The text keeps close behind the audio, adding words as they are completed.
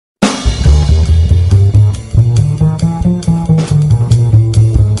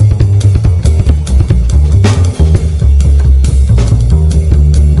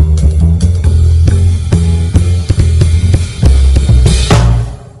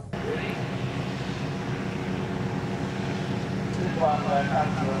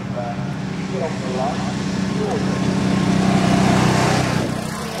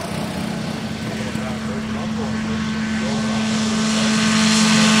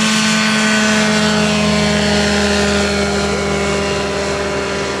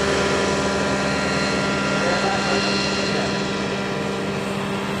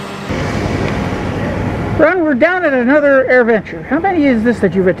another air venture. How many is this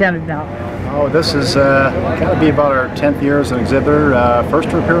that you've attended now? Oh, this is got to be about our 10th year as an exhibitor. First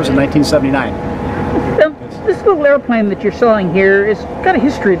to appear was in 1979. This little airplane that you're selling here has got a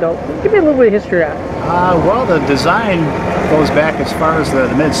history, though. Give me a little bit of history on it. Well, the design goes back as far as the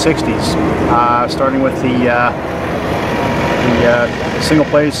mid-60s, starting with the single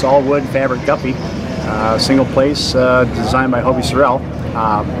place all wood fabric guppy. Single place designed by Sorrell.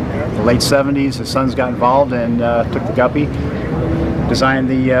 The late 70s, his sons got involved and took the guppy, designed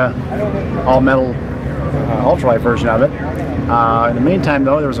the all-metal ultralight version of it. In the meantime,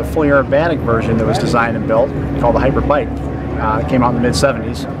 though, there was a fully aerobatic version that was designed and built called the Hiperbipe. It came out in the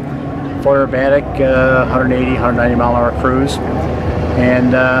mid-70s. Fully aerobatic, 180, 190 mile an hour cruise.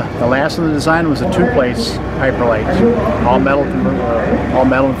 And the last in the design was a two-place Hiperlight, all metal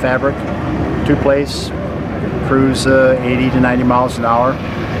and fabric, two-place, cruise 80 to 90 miles an hour.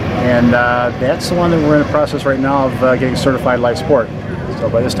 And that's the one that we're in the process right now of getting certified light sport. So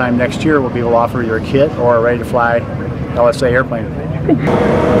by this time next year, we'll be able to offer either a kit or a ready-to-fly LSA airplane.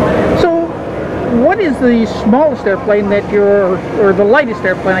 So, what is the smallest airplane that or the lightest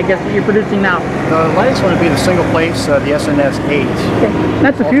airplane, I guess, that you're producing now? The lightest one would be the single place, the SNS-8. Okay.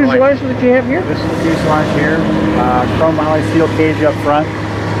 That's the fuselage that you have here? This is the fuselage here. Chrome alloy steel cage up front,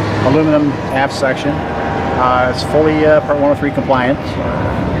 aluminum aft section. It's fully Part 103 compliant.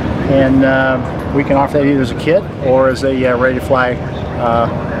 And we can offer that either as a kit or as a ready-to-fly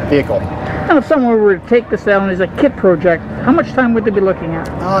vehicle. And if someone were to take this down as a kit project, how much time would they be looking at?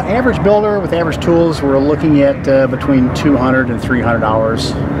 Average builder with average tools, we're looking at between 200 and 300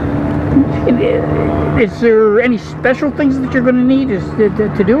 hours. Is there any special things that you're going to need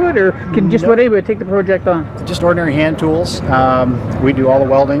to do it, or can just about anybody take the project on? Just ordinary hand tools. We do all the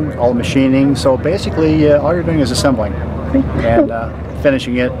welding, all the machining, so basically all you're doing is assembling and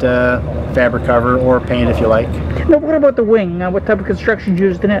finishing it, fabric cover or paint if you like. Now, what about the wing? What type of construction is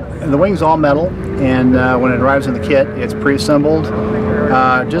used in it? The wing's all metal, and when it arrives in the kit, it's pre-assembled.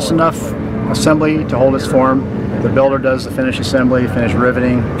 Just enough assembly to hold its form. The builder does the finish assembly, finish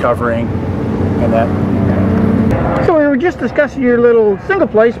riveting, covering, and that. So we were just discussing your little single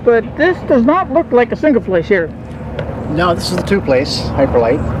place, but this does not look like a single place here. No, this is the two-place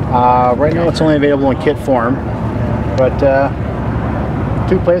Hiperlight. Right now it's only available in kit form, but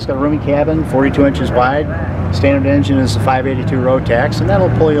two-place, got a roomy cabin, 42 inches wide. Standard engine is the 582 Rotax, and that'll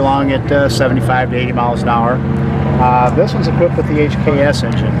pull you along at 75 to 80 miles an hour. This one's equipped with the HKS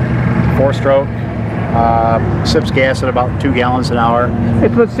engine, 4-stroke, sips gas at about 2 gallons an hour.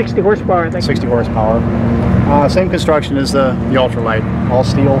 It puts 60 horsepower, I think. 60 horsepower. Same construction as the Ultralight, all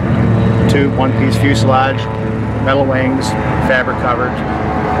steel tube, one-piece fuselage, metal wings, fabric covered.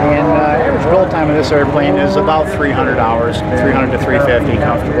 And average build time of this airplane is about 300 hours, 300 to 350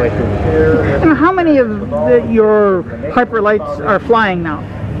 comfortably. And how many of your Hiperlights are flying now?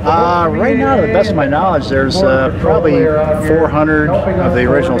 Right now, to the best of my knowledge, there's probably 400 of the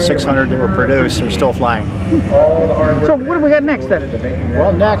original 600 that were produced are still flying. So what do we got next then?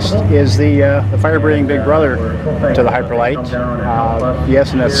 Well, next is the fire-breathing big brother to the Hiperlight, the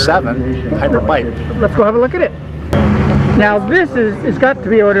SNS-7 Hiperbipe. Let's go have a look at it. Now this it's got to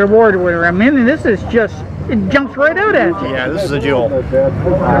be an award winner. I mean, this is just, it jumps right out at you. Yeah, this is a jewel.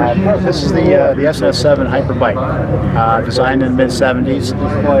 This is the SNS-7 Hiperbipe, designed in the mid-70s,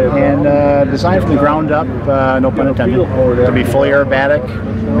 and designed from the ground up, no pun intended, to be fully aerobatic,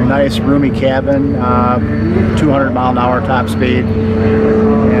 nice roomy cabin, 200 mile an hour top speed,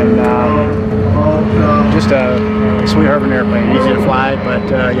 and just a sweetheart of an airplane, easy to fly, but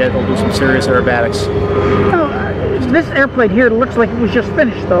yeah, it'll do some serious aerobatics. This airplane here looks like it was just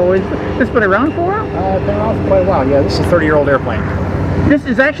finished, though. Has this been around for a while? It's been around for quite a while, yeah. This is a 30-year-old airplane. This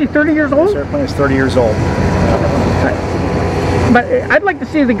is actually 30 years old? This airplane is 30 years old. But I'd like to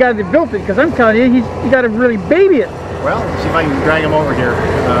see the guy that built it, because I'm telling you, he's got to really baby it. Well, let's see if I can drag him over here.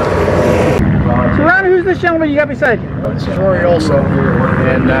 So Ron, who's this gentleman you got beside you? This is Rory Olson,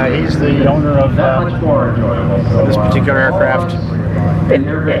 and he's the owner of this particular aircraft. And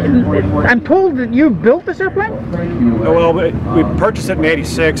I'm told that you built this airplane? Well, we purchased it in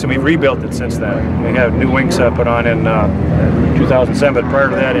 '86 and we've rebuilt it since then. We have new wings put on in 2007, but prior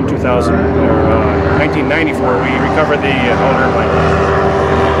to that in 1994 we recovered the old airplane.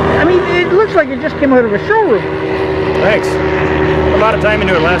 I mean, it looks like it just came out of a showroom. Thanks. A lot of time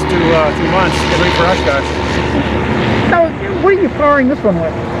into it last 2 months, get ready for Oshkosh. Now, what are you powering this one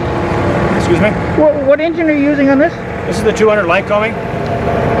with? Excuse me? What engine are you using on this? This is the 200 Lycoming.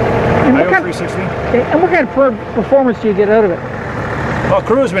 And what kind of performance do you get out of it? Well,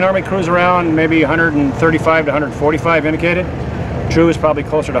 cruise, we normally cruise around maybe 135 to 145 indicated. True is probably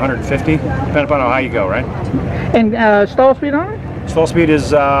closer to 150, depending upon how high you go, right? And stall speed on it? Stall speed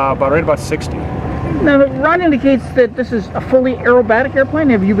is right about 60. Now, Ron indicates that this is a fully aerobatic airplane.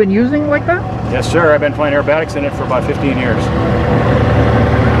 Have you been using it like that? Yes, sir. I've been flying aerobatics in it for about 15 years.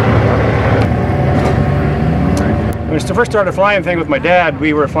 When I first started flying thing with my dad,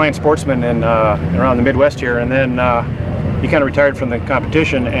 we were flying sportsmen in around the Midwest here, and then he kind of retired from the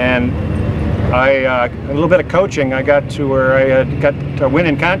competition, and a little bit of coaching, I got to where I got to win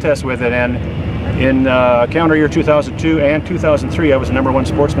in contests with it, and in calendar year 2002 and 2003, I was the #1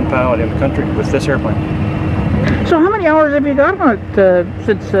 sportsman pilot in the country with this airplane. So how many hours have you got on it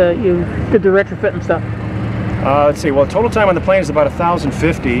since you did the retrofit and stuff? Let's see, well, total time on the plane is about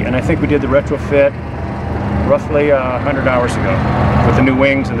 1,050, and I think we did the retrofit roughly 100 hours ago with the new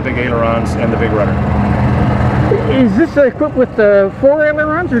wings and the big ailerons and the big rudder. Is this equipped with 4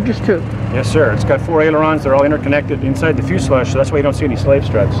 ailerons or just 2? Yes, sir. It's got 4 ailerons. They're all interconnected inside the fuselage, so that's why you don't see any slave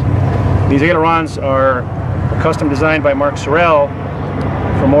struts. These ailerons are custom designed by Mark Sorrell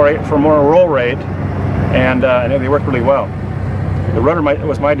for more roll rate, and they work really well. The rudder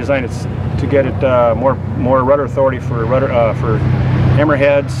was my design. It's to get it more rudder authority for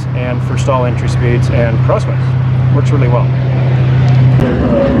hammerheads and for stall entry speeds and crosswinds. Works really well.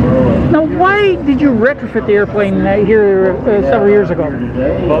 Now, why did you retrofit the airplane here several years ago?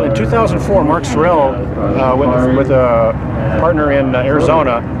 Well, in 2004, Mark Sorrell, with a partner in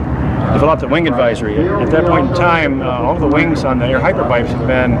Arizona, developed a wing advisory. At that point in time, all of the wings on the Air Hiperbipes have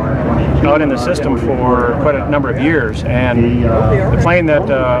been out in the system for quite a number of years, and the plane that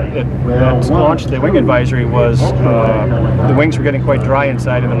launched the wing advisory was the wings were getting quite dry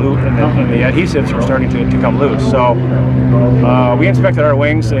inside, and the adhesives were starting to come loose. So we inspected our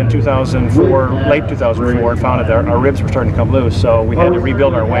wings in 2004, late 2004, and found that our ribs were starting to come loose. So we had to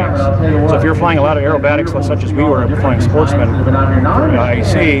rebuild our wings. So if you're flying a lot of aerobatics, such as we were flying sportsmen for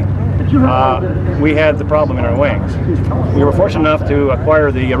IEC, we had the problem in our wings. We were fortunate enough to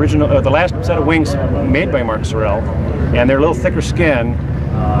acquire the the last set of wings made by Mark Sorrell, and they're a little thicker skin,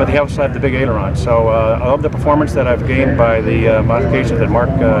 but they also have the big aileron. So I love the performance that I've gained by the modifications that Mark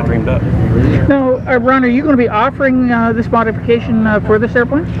dreamed up. Now, Ron, are you going to be offering this modification for this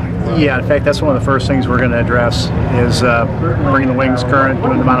airplane? Yeah, in fact, that's one of the first things we're going to address is bringing the wings current,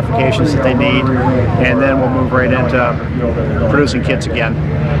 doing the modifications that they need, and then we'll move right into producing kits again.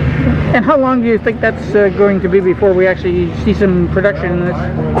 And how long do you think that's going to be before we actually see some production in this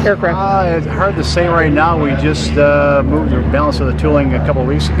aircraft? It's hard to say right now. We just moved the balance of the tooling a couple of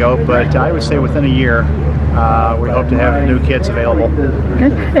weeks ago, but I would say within a year we hope to have new kits available.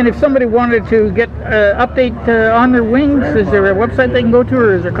 Okay. And if somebody wanted to get update on their wings, is there a website they can go to,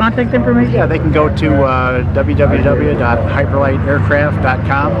 or is there contact information? Yeah, they can go to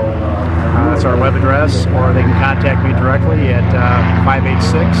www.hyperlightaircraft.com. That's our web address, or they can contact me directly at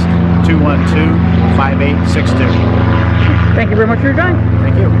 586-212-5862. Thank you very much for your time.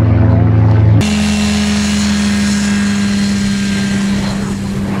 Thank you.